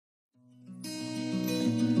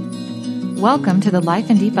Welcome to the Life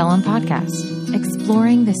in Deep Ellum podcast,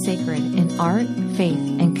 exploring the sacred in art, faith,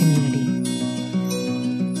 and community.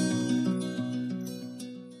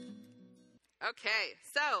 Okay,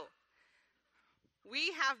 so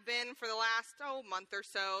we have been for the last month or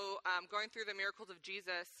so going through the miracles of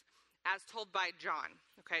Jesus as told by John.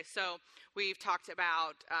 Okay, so we've talked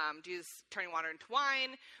about Jesus turning water into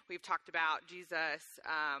wine. We've talked about Jesus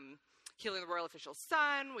healing the royal official's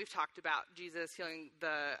son. We've talked about Jesus healing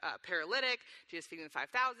the paralytic, Jesus feeding the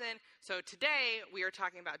 5,000. So today we are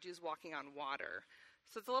talking about Jesus walking on water.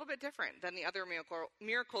 So it's a little bit different than the other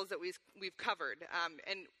miracles that we've covered.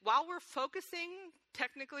 And while we're focusing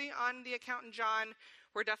technically on the account in John,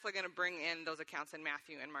 we're definitely going to bring in those accounts in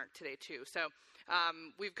Matthew and Mark today too. So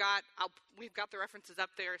we've got the references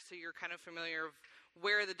up there, so you're kind of familiar of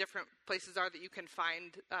where the different places are that you can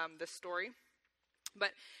find this story.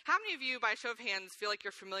 But how many of you, by a show of hands, feel like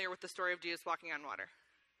you're familiar with the story of Jesus walking on water?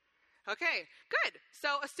 Okay, good.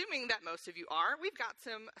 So assuming that most of you are, we've got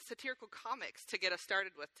some satirical comics to get us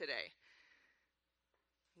started with today.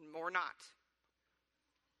 Or not.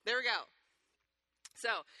 There we go.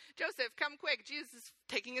 So, Joseph, come quick. Jesus is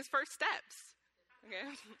taking his first steps.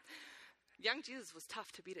 Okay. Young Jesus was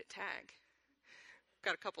tough to beat at tag.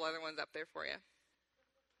 Got a couple other ones up there for you.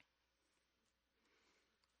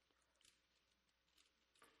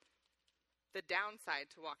 The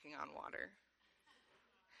downside to walking on water.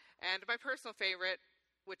 And my personal favorite,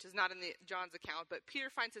 which is not in John's account, but Peter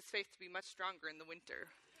finds his faith to be much stronger in the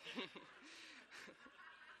winter.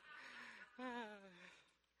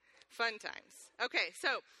 Fun times. Okay,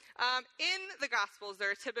 so in the Gospels,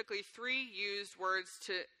 there are typically three words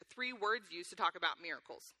used to talk about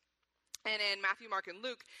miracles. And in Matthew, Mark, and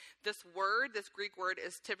Luke, this Greek word,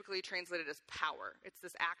 is typically translated as power. It's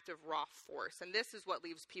this act of raw force, and this is what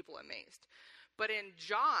leaves people amazed. But in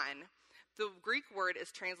John, the Greek word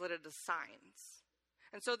is translated as signs.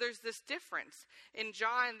 And so there's this difference. In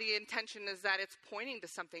John, the intention is that it's pointing to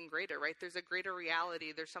something greater, right? There's a greater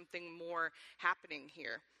reality. There's something more happening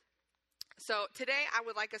here. So today I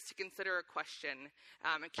would like us to consider a question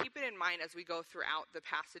and keep it in mind as we go throughout the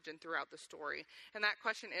passage and throughout the story. And that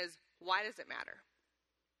question is, why does it matter?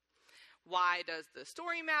 Why does the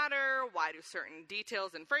story matter? Why do certain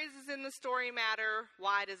details and phrases in the story matter?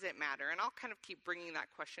 Why does it matter? And I'll kind of keep bringing that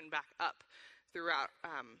question back up throughout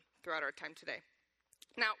our time today.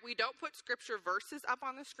 Now, we don't put scripture verses up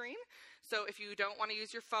on the screen, so if you don't want to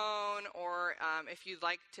use your phone or if you'd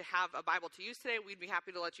like to have a Bible to use today, we'd be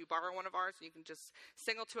happy to let you borrow one of ours, and you can just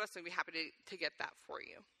signal to us, and we'd be happy to get that for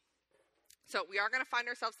you. So we are going to find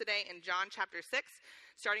ourselves today in John chapter 6,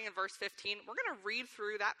 starting in verse 15. We're going to read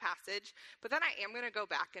through that passage, but then I am going to go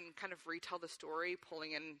back and kind of retell the story,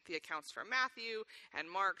 pulling in the accounts from Matthew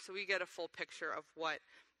and Mark, so we get a full picture of what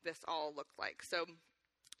this all looked like. So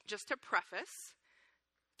just to preface,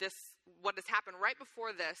 what has happened right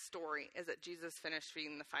before this story is that Jesus finished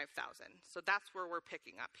feeding the 5,000. So that's where we're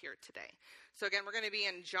picking up here today. So again, we're going to be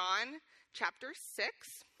in John chapter 6,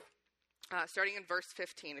 starting in verse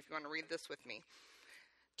 15, if you want to read this with me.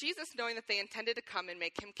 Jesus, knowing that they intended to come and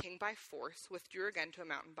make him king by force, withdrew again to a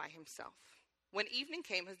mountain by himself. When evening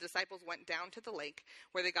came, his disciples went down to the lake,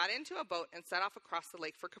 where they got into a boat and set off across the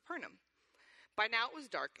lake for Capernaum. By now it was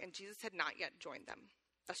dark, and Jesus had not yet joined them.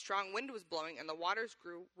 A strong wind was blowing, and the waters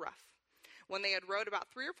grew rough. When they had rowed about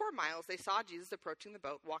 3 or 4 miles, they saw Jesus approaching the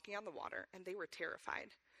boat, walking on the water, and they were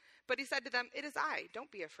terrified. But he said to them, "It is I,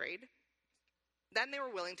 don't be afraid." Then they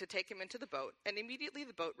were willing to take him into the boat, and immediately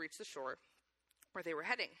the boat reached the shore where they were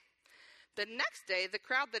heading. The next day, the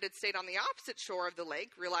crowd that had stayed on the opposite shore of the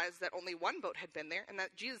lake realized that only one boat had been there, and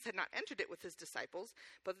that Jesus had not entered it with his disciples,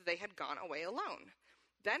 but that they had gone away alone.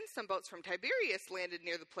 Then some boats from Tiberias landed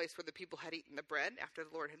near the place where the people had eaten the bread after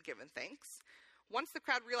the Lord had given thanks. Once the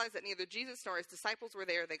crowd realized that neither Jesus nor his disciples were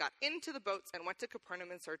there, they got into the boats and went to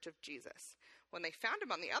Capernaum in search of Jesus. When they found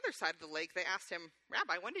him on the other side of the lake, they asked him,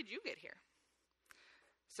 "Rabbi, when did you get here?"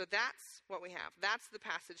 So that's what we have. That's the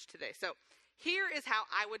passage today. So here is how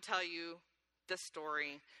I would tell you the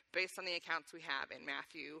story based on the accounts we have in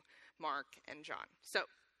Matthew, Mark, and John. So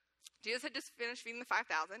Jesus had just finished feeding the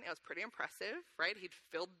 5,000. It was pretty impressive, right? He'd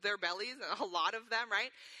filled their bellies, and a lot of them,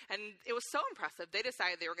 right? And it was so impressive, they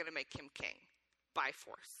decided they were going to make him king by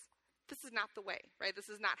force. This is not the way, right? This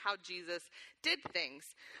is not how Jesus did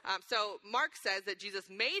things. So Mark says that Jesus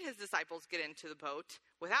made his disciples get into the boat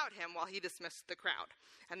without him while he dismissed the crowd.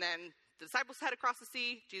 And then the disciples head across the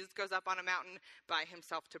sea. Jesus goes up on a mountain by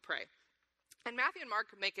himself to pray. And Matthew and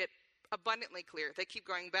Mark make it abundantly clear. They keep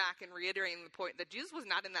going back and reiterating the point that Jesus was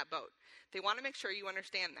not in that boat. They want to make sure you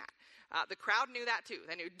understand that. The crowd knew that too.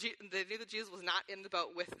 They knew that Jesus was not in the boat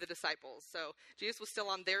with the disciples. So Jesus was still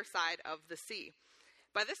on their side of the sea.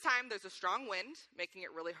 By this time, there's a strong wind, making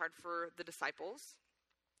it really hard for the disciples,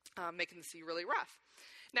 making the sea really rough.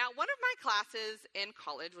 Now, one of my classes in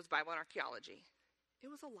college was Bible and archaeology. It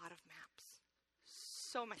was a lot of maps.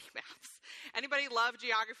 So many maps. Anybody love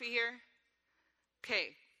geography here? Okay,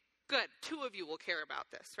 good. 2 of you will care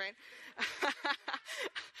about this, right?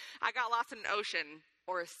 I got lost in an ocean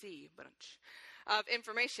or a sea bunch of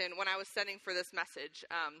information when I was studying for this message.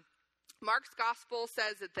 Mark's gospel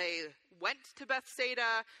says that they went to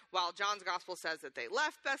Bethsaida, while John's gospel says that they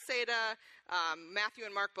left Bethsaida. Matthew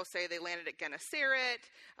and Mark both say they landed at Gennesaret.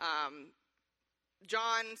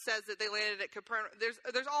 John says that they landed at Capernaum.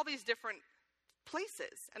 There's all these different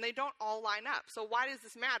places, and they don't all line up. So why does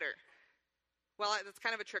this matter? Well, that's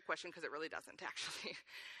kind of a trick question because it really doesn't, actually.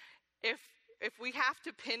 If we have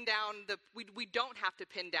to pin down we don't have to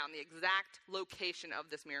pin down the exact location of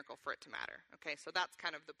this miracle for it to matter. Okay, so that's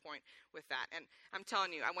kind of the point with that. And I'm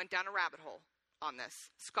telling you, I went down a rabbit hole on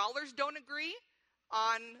this. Scholars don't agree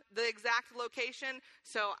on the exact location,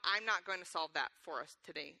 so I'm not going to solve that for us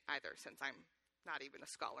today either, since I'm not even a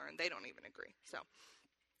scholar and they don't even agree. So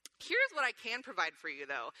here's what I can provide for you,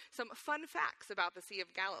 though. Some fun facts about the Sea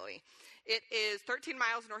of Galilee. It is 13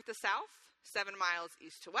 miles north to south, 7 miles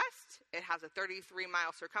east to west. It has a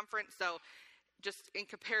 33-mile circumference. So just in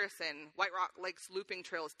comparison, White Rock Lake's looping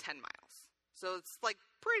trail is 10 miles. So it's like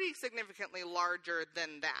pretty significantly larger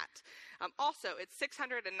than that. Also, it's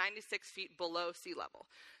 696 feet below sea level.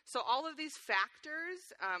 So all of these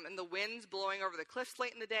factors and the winds blowing over the cliffs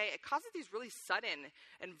late in the day, it causes these really sudden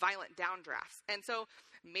and violent downdrafts. And so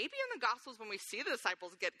maybe in the Gospels, when we see the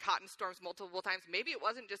disciples get caught in storms multiple times, maybe it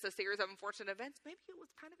wasn't just a series of unfortunate events. Maybe it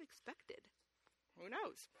was kind of expected. Who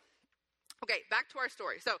knows? Okay, back to our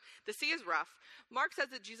story. So the sea is rough. Mark says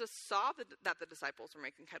that Jesus saw that the disciples were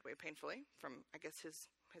making headway painfully from, I guess, his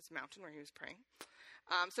mountain where he was praying.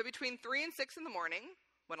 So between 3 and 6 in the morning,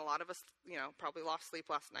 when a lot of us, probably lost sleep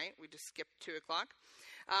last night, we just skipped 2 o'clock.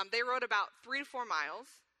 They rode about 3 to 4 miles.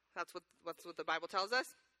 That's what the Bible tells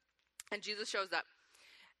us. And Jesus shows up.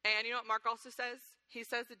 And you know what Mark also says? He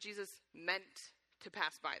says that Jesus meant to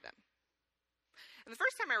pass by them. And the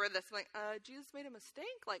first time I read this, I'm like, Jesus made a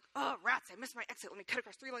mistake? Like, oh, rats, I missed my exit. Let me cut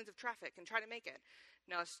across 3 lanes of traffic and try to make it.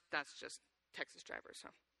 No, that's just Texas drivers.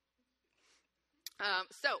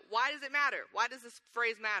 So why does it matter? Why does this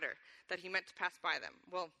phrase matter, that he meant to pass by them?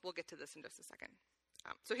 Well, we'll get to this in just a second.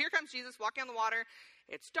 So here comes Jesus walking on the water.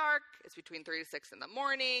 It's dark. It's between 3 to 6 in the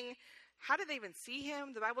morning. How did they even see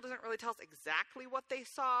him? The Bible doesn't really tell us exactly what they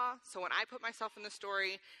saw. So when I put myself in the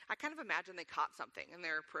story, I kind of imagine they caught something in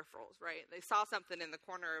their peripherals, right? They saw something in the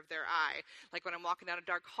corner of their eye, like when I'm walking down a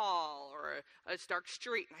dark hall or a dark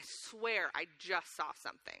street, and I swear I just saw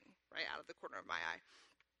something right out of the corner of my eye.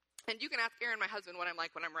 And you can ask Aaron, my husband, what I'm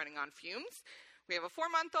like when I'm running on fumes. We have a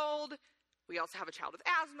 4-month-old. We also have a child with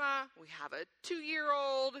asthma. We have a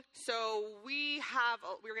 2-year-old. So we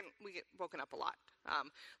get woken up a lot.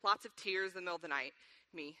 Lots of tears in the middle of the night.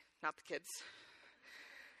 Me, not the kids.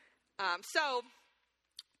 So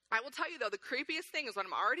I will tell you, though, the creepiest thing is when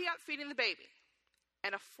I'm already out feeding the baby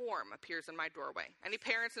and a form appears in my doorway. Any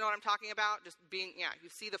parents know what I'm talking about? You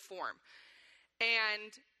see the form.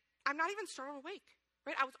 And I'm not even startled awake.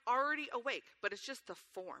 Right? I was already awake, but it's just the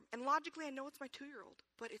form. And logically, I know it's my 2-year-old,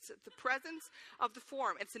 but it's the presence of the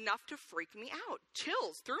form. It's enough to freak me out.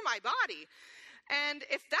 Chills through my body. And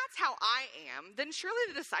if that's how I am, then surely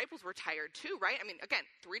the disciples were tired too, right? I mean, again,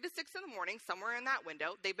 3 to 6 in the morning, somewhere in that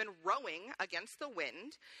window. They've been rowing against the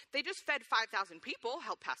wind. They just fed 5,000 people,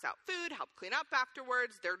 helped pass out food, helped clean up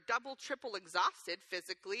afterwards. They're double, triple exhausted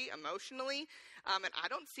physically, emotionally. And I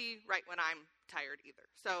don't see right when I'm tired either.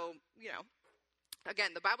 So,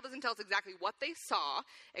 again, the Bible doesn't tell us exactly what they saw,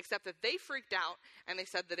 except that they freaked out and they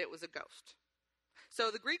said that it was a ghost.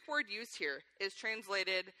 So the Greek word used here is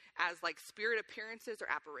translated as like spirit appearances or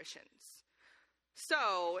apparitions.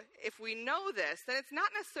 So if we know this, then it's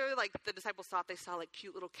not necessarily like the disciples thought they saw like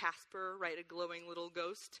cute little Casper, right, a glowing little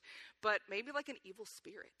ghost, but maybe like an evil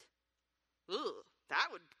spirit. Ugh,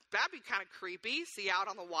 that'd be kind of creepy. See out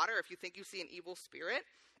on the water if you think you see an evil spirit.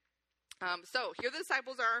 So here the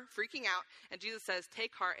disciples are freaking out, and Jesus says,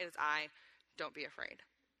 "Take heart, it is I, don't be afraid."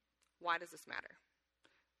 Why does this matter?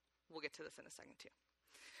 We'll get to this in a second too.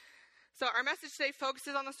 So our message today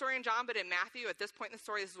focuses on the story in John, but in Matthew, at this point in the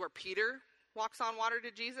story, this is where Peter walks on water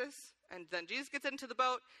to Jesus, and then Jesus gets into the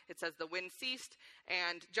boat. It says the wind ceased,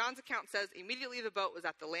 and John's account says immediately the boat was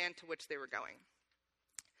at the land to which they were going.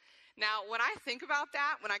 Now, when I think about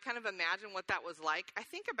that, when I kind of imagine what that was like, I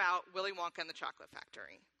think about Willy Wonka and the Chocolate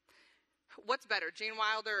Factory. What's better, Gene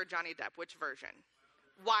Wilder or Johnny Depp? Which version?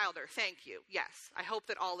 Wilder, thank you. Yes, I hope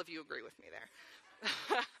that all of you agree with me there.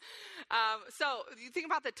 So you think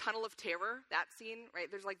about the Tunnel of Terror, that scene, right?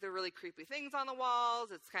 There's like the really creepy things on the walls.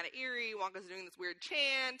 It's kind of eerie. Wonka's doing this weird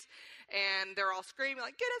chant, and they're all screaming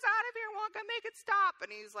like, "Get us out of here, Wonka, make it stop."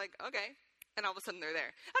 And he's like, "Okay." And all of a sudden they're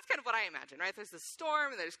there. That's kind of what I imagine, right? There's this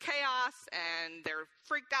storm, and there's chaos, and they're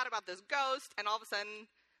freaked out about this ghost, and all of a sudden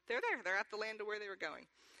they're there. They're at the land of where they were going.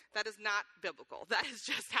 That is not biblical. That is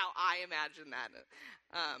just how I imagine that.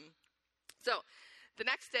 So the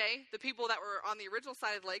next day, the people that were on the original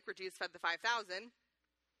side of the lake where Jesus fed the 5,000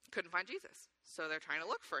 couldn't find Jesus. So they're trying to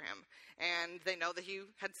look for him. And they know that he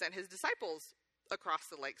had sent his disciples across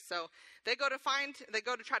the lake. So they go to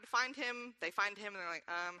try to find him. They find him, and they're like,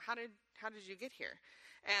 how did you get here?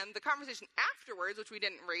 And the conversation afterwards, which we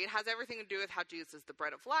didn't read, has everything to do with how Jesus is the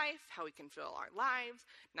bread of life, how he can fill our lives,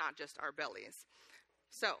 not just our bellies.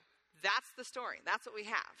 So that's the story. That's what we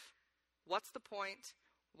have. What's the point?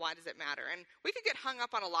 Why does it matter? And we could get hung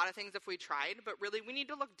up on a lot of things if we tried, but really we need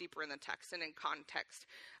to look deeper in the text and in context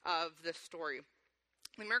of the story.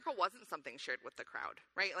 The miracle wasn't something shared with the crowd,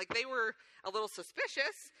 right? Like, they were a little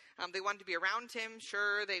suspicious. They wanted to be around him.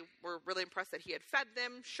 Sure. They were really impressed that he had fed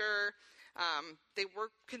them. Sure. They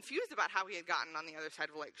were confused about how he had gotten on the other side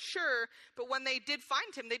of the lake. Sure. But when they did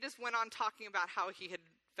find him, they just went on talking about how he had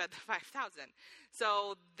fed the 5,000.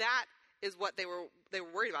 So that is what they were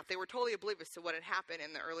worried about. They were totally oblivious to what had happened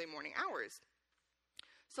in the early morning hours.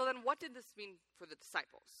 So then what did this mean for the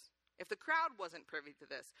disciples? If the crowd wasn't privy to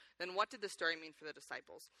this, then what did the story mean for the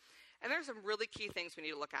disciples? And there's some really key things we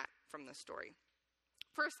need to look at from this story.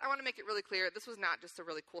 First, I want to make it really clear, this was not just a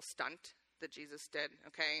really cool stunt that Jesus did,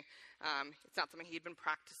 okay? It's not something he'd been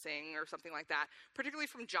practicing or something like that. Particularly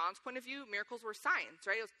from John's point of view, miracles were signs,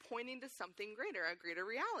 right? It was pointing to something greater, a greater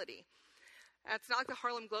reality. It's not like the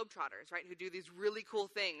Harlem Globetrotters, right, who do these really cool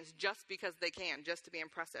things just because they can, just to be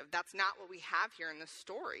impressive. That's not what we have here in this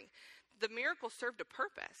story. The miracle served a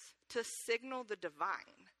purpose, to signal the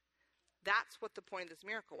divine. That's what the point of this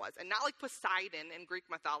miracle was. And not like Poseidon in Greek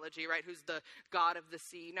mythology, right, who's the god of the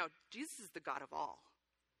sea. No, Jesus is the God of all.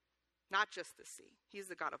 Not just the sea. He's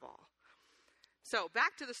the God of all. So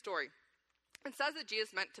back to the story. It says that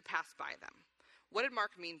Jesus meant to pass by them. What did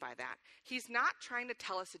Mark mean by that? He's not trying to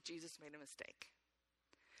tell us that Jesus made a mistake.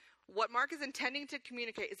 What Mark is intending to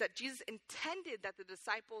communicate is that Jesus intended that the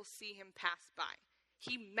disciples see him pass by.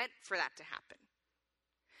 He meant for that to happen.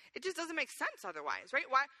 It just doesn't make sense otherwise, right?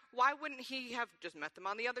 Why wouldn't he have just met them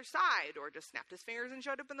on the other side or just snapped his fingers and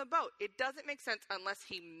showed up in the boat? It doesn't make sense unless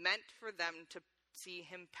he meant for them to see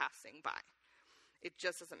him passing by. It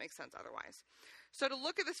just doesn't make sense otherwise. So to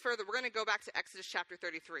look at this further, we're going to go back to Exodus chapter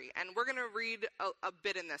 33, and we're going to read a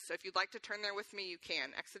bit in this. So if you'd like to turn there with me, you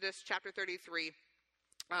can. Exodus chapter 33,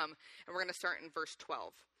 and we're going to start in verse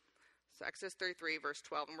 12. So Exodus 33, verse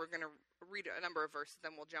 12, and we're going to read a number of verses,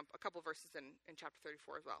 then we'll jump a couple verses in chapter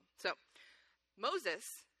 34 as well. So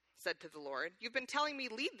Moses said to the Lord, "You've been telling me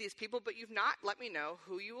lead these people, but you've not let me know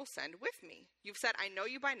who you will send with me. You've said, I know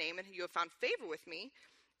you by name, and you have found favor with me.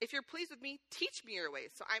 If you're pleased with me, teach me your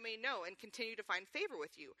ways, so I may know and continue to find favor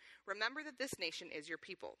with you. Remember that this nation is your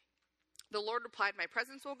people." The Lord replied, "My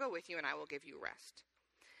presence will go with you, and I will give you rest."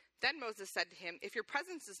 Then Moses said to him, "If your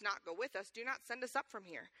presence does not go with us, do not send us up from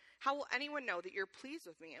here. How will anyone know that you're pleased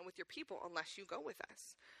with me and with your people unless you go with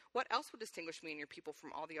us? What else would distinguish me and your people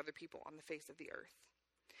from all the other people on the face of the earth?"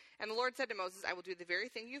 And the Lord said to Moses, "I will do the very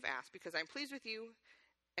thing you've asked, because I'm pleased with you,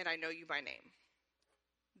 and I know you by name."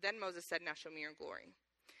 Then Moses said, "Now show me your glory."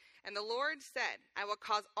 And the Lord said, "I will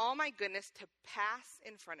cause all my goodness to pass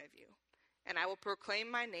in front of you, and I will proclaim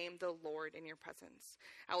my name, the Lord, in your presence.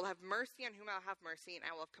 I will have mercy on whom I will have mercy, and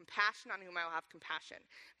I will have compassion on whom I will have compassion."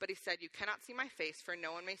 But he said, "You cannot see my face, for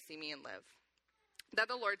no one may see me and live." Then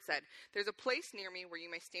the Lord said, "There's a place near me where you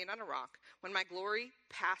may stand on a rock. When my glory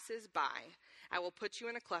passes by, I will put you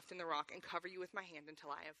in a cleft in the rock and cover you with my hand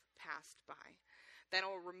until I have passed by. Then I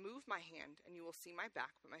will remove my hand, and you will see my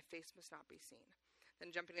back, but my face must not be seen."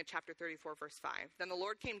 Then jumping to chapter 34, verse 5. Then the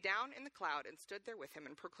Lord came down in the cloud and stood there with him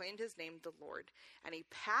and proclaimed his name, the Lord. And he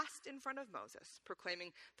passed in front of Moses,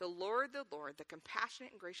 proclaiming, the Lord, the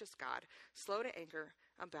compassionate and gracious God, slow to anger,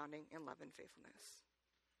 abounding in love and faithfulness."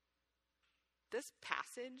 This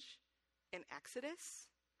passage in Exodus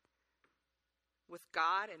with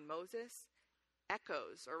God and Moses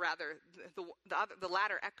echoes, or rather, the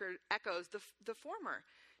latter echoes the former.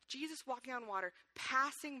 Jesus walking on water,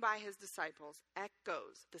 passing by his disciples,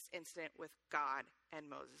 echoes this incident with God and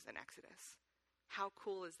Moses in Exodus. How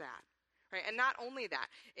cool is that? right? And not only that,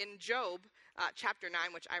 in Job chapter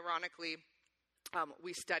 9, which ironically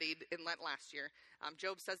we studied in Lent last year,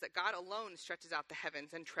 Job says that God alone stretches out the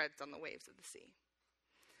heavens and treads on the waves of the sea.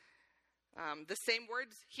 The same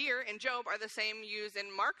words here in Job are the same used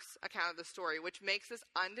in Mark's account of the story, which makes this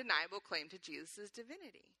undeniable claim to Jesus'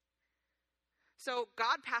 divinity. So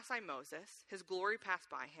God passed by Moses, his glory passed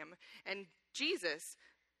by him, and Jesus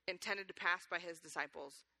intended to pass by his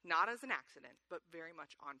disciples, not as an accident, but very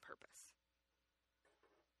much on purpose.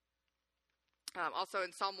 Also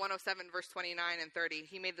in Psalm 107, verse 29 and 30,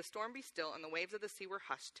 he made the storm be still and the waves of the sea were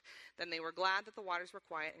hushed. Then they were glad that the waters were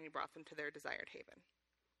quiet and he brought them to their desired haven.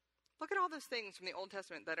 Look at all those things from the Old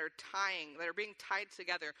Testament that are being tied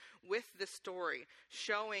together with this story,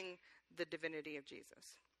 showing the divinity of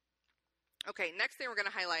Jesus. Okay, next thing we're going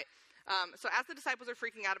to highlight. So as the disciples are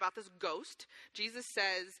freaking out about this ghost, Jesus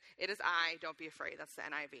says, "It is I, don't be afraid." That's the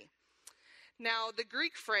NIV. Now, the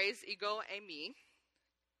Greek phrase, ego eimi,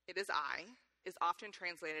 "it is I," is often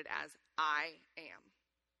translated as "I am."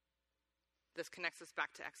 This connects us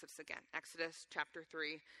back to Exodus again. Exodus chapter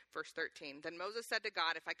 3, verse 13. Then Moses said to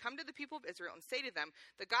God, "If I come to the people of Israel and say to them,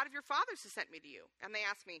 'The God of your fathers has sent me to you,' and they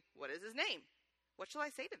ask me, 'What is his name?' what shall I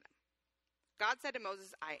say to them?" God said to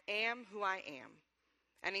Moses, "I am who I am."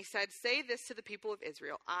 And he said, "Say this to the people of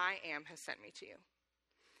Israel, 'I am has sent me to you.'"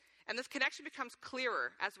 And this connection becomes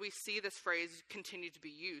clearer as we see this phrase continue to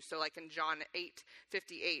be used. So like in John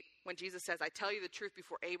 8:58, when Jesus says, "I tell you the truth,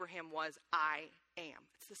 before Abraham was, I am."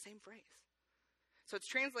 It's the same phrase. So it's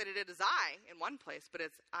translated it as I in one place, but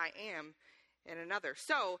it's I am in another.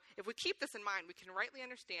 So if we keep this in mind, we can rightly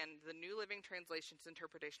understand the New Living Translation's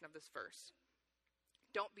interpretation of this verse.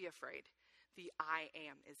 Don't be afraid. The I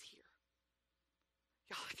am is here.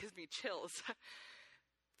 Y'all, it gives me chills.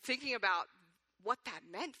 Thinking about what that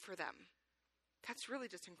meant for them. That's really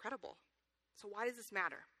just incredible. So why does this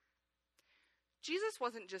matter? Jesus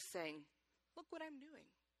wasn't just saying, "Look what I'm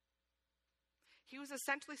doing." He was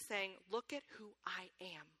essentially saying, "Look at who I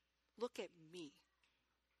am. Look at me."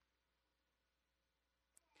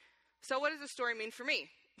 So what does this story mean for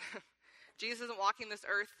me? Jesus isn't walking this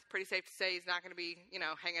earth. Pretty safe to say he's not going to be,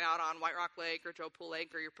 hanging out on White Rock Lake or Joe Pool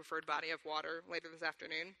Lake or your preferred body of water later this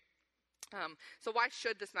afternoon. So why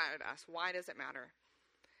should this matter to us? Why does it matter?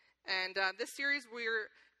 And this series,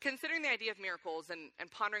 we're considering the idea of miracles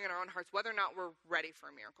and pondering in our own hearts whether or not we're ready for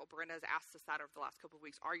a miracle. Brenda has asked us that over the last couple of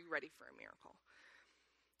weeks. Are you ready for a miracle?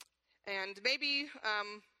 And maybe,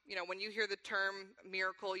 when you hear the term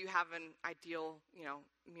miracle, you have an ideal,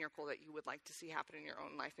 miracle that you would like to see happen in your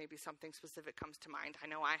own life. Maybe something specific comes to mind. I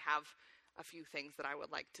know I have a few things that I would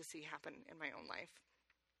like to see happen in my own life.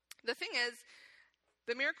 The thing is,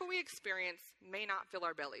 the miracle we experience may not fill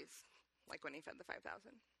our bellies, like when he fed the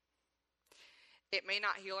 5,000. It may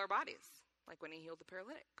not heal our bodies, like when he healed the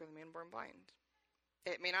paralytic or the man born blind.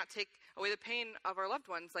 It may not take away the pain of our loved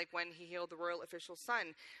ones, like when he healed the royal official's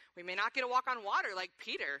son. We may not get to walk on water like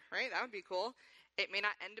Peter, right? That would be cool. It may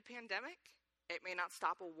not end a pandemic. It may not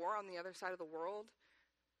stop a war on the other side of the world.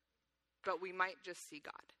 But we might just see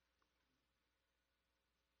God.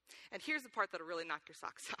 And here's the part that'll really knock your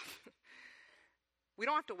socks off. We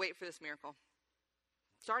don't have to wait for this miracle.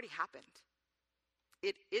 It's already happened.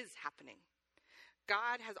 It is happening.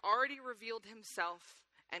 God has already revealed himself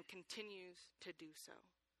and continues to do so.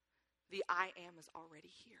 The I am is already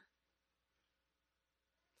here.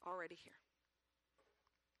 Already here.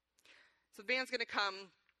 So the band's going to come,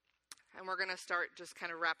 and we're going to start just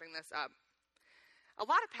kind of wrapping this up. A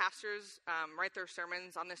lot of pastors write their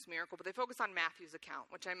sermons on this miracle, but they focus on Matthew's account,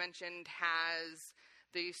 which I mentioned has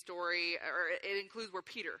the story, or it includes where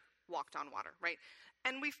Peter walked on water, right?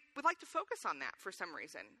 And we would like to focus on that for some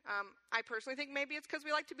reason. I personally think maybe it's because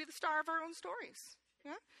we like to be the star of our own stories.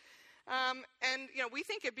 Yeah? And we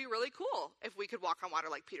think it'd be really cool if we could walk on water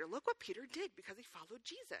like Peter. Look what Peter did because he followed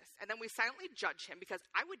Jesus. And then we silently judge him because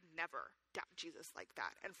I would never doubt Jesus like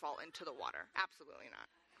that and fall into the water. Absolutely not.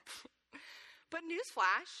 But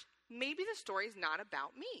newsflash, maybe the story's not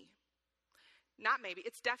about me. Not maybe,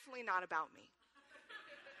 it's definitely not about me.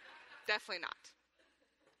 Definitely not.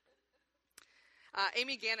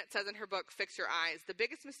 Amy Gannett says in her book, Fix Your Eyes, the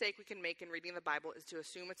biggest mistake we can make in reading the Bible is to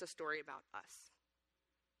assume it's a story about us.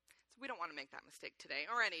 So we don't want to make that mistake today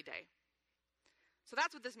or any day. So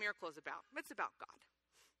that's what this miracle is about. It's about God.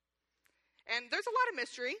 And there's a lot of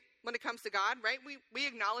mystery when it comes to God, right? We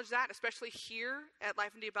acknowledge that, especially here at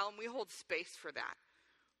Life in Antebellum. We hold space for that.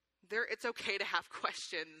 It's okay to have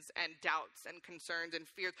questions and doubts and concerns and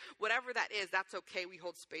fears. Whatever that is, that's okay. We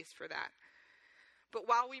hold space for that. But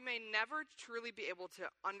while we may never truly be able to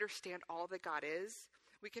understand all that God is,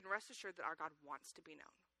 we can rest assured that our God wants to be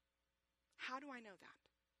known. How do I know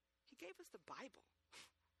that? He gave us the Bible,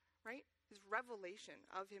 right? His revelation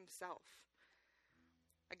of himself.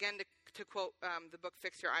 Again, to quote the book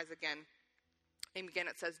Fix Your Eyes Again, and again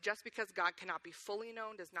it says, just because God cannot be fully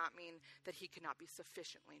known does not mean that he cannot be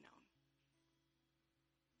sufficiently known.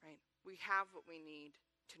 Right? We have what we need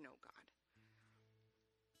to know God.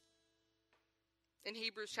 In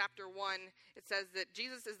Hebrews chapter 1, it says that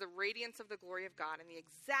Jesus is the radiance of the glory of God and the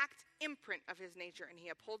exact imprint of his nature, and he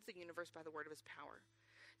upholds the universe by the word of his power.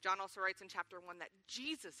 John also writes in chapter 1 that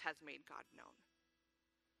Jesus has made God known.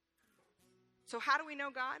 So how do we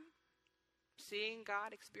know God? Seeing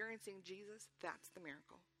God, experiencing Jesus, that's the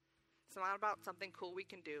miracle. It's not about something cool we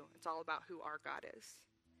can do. It's all about who our God is.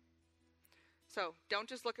 So don't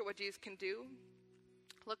just look at what Jesus can do.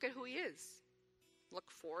 Look at who he is.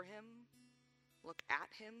 Look for him. Look at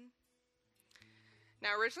him.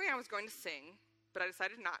 Now, originally I was going to sing, but I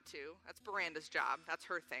decided not to. That's Miranda's job. That's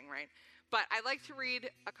her thing, right? But I'd like to read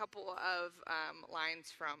a couple of lines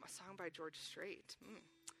from a song by George Strait.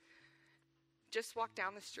 Just walked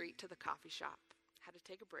down the street to the coffee shop. Had to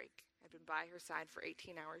take a break. I'd been by her side for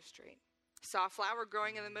 18 hours straight. Saw a flower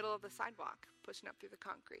growing in the middle of the sidewalk, pushing up through the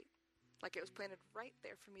concrete, like it was planted right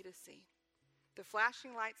there for me to see. The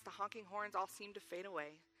flashing lights, the honking horns all seemed to fade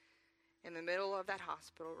away. In the middle of that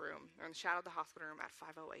hospital room, or in the shadow of the hospital room at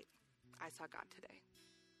 5:08, I saw God today.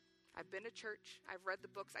 I've been to church. I've read the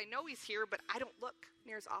books. I know he's here, but I don't look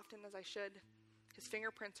near as often as I should. His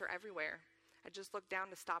fingerprints are everywhere. I just look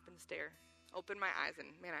down to stop and stare. Open my eyes and,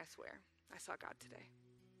 man, I swear, I saw God today.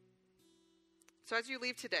 So as you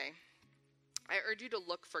leave today, I urge you to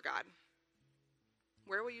look for God.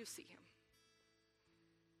 Where will you see him?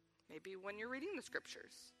 Maybe when you're reading the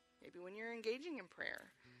scriptures. Maybe when you're engaging in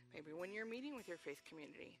prayer. Maybe when you're meeting with your faith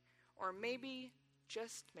community. Or maybe,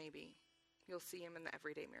 just maybe, you'll see him in the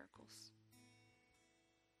everyday miracles.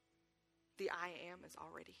 The I am is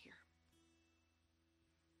already here.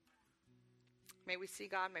 May we see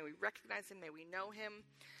God, may we recognize him, may we know him.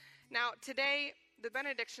 Now, today, the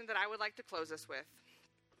benediction that I would like to close us with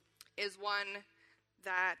is one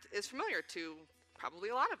that is familiar to probably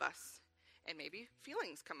a lot of us, and maybe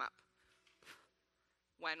feelings come up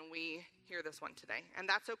when we hear this one today, and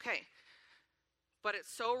that's okay. But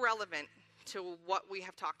it's so relevant to what we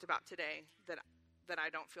have talked about today that I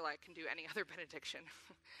don't feel I can do any other benediction.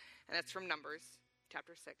 And it's from Numbers,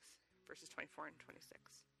 chapter 6, verses 24 and 26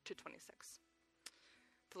 to 26.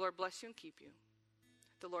 The Lord bless you and keep you.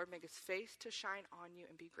 The Lord make his face to shine on you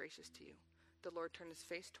and be gracious to you. The Lord turn his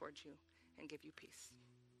face towards you and give you peace.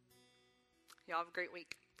 Y'all have a great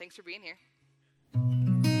week. Thanks for being here.